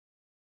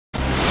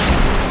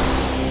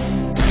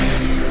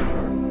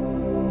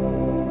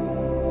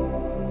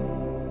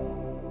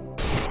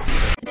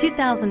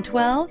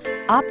2012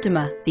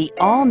 Optima. The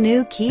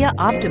all-new Kia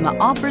Optima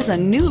offers a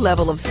new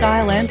level of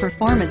style and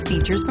performance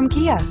features from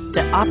Kia.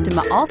 The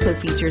Optima also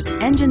features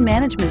engine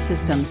management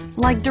systems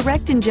like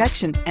direct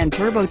injection and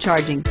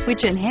turbocharging,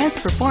 which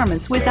enhance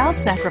performance without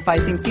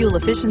sacrificing fuel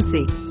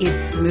efficiency.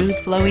 Its smooth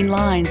flowing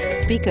lines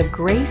speak of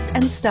grace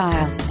and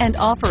style and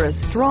offer a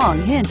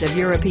strong hint of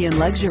European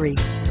luxury,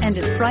 and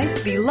is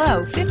priced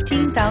below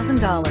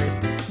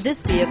 $15,000.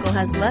 This vehicle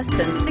has less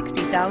than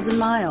 60,000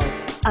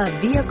 miles. A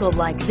vehicle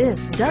like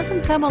this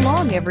doesn't come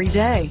along every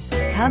day.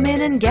 Come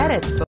in and get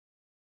it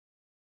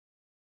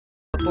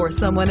before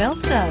someone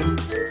else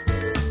does.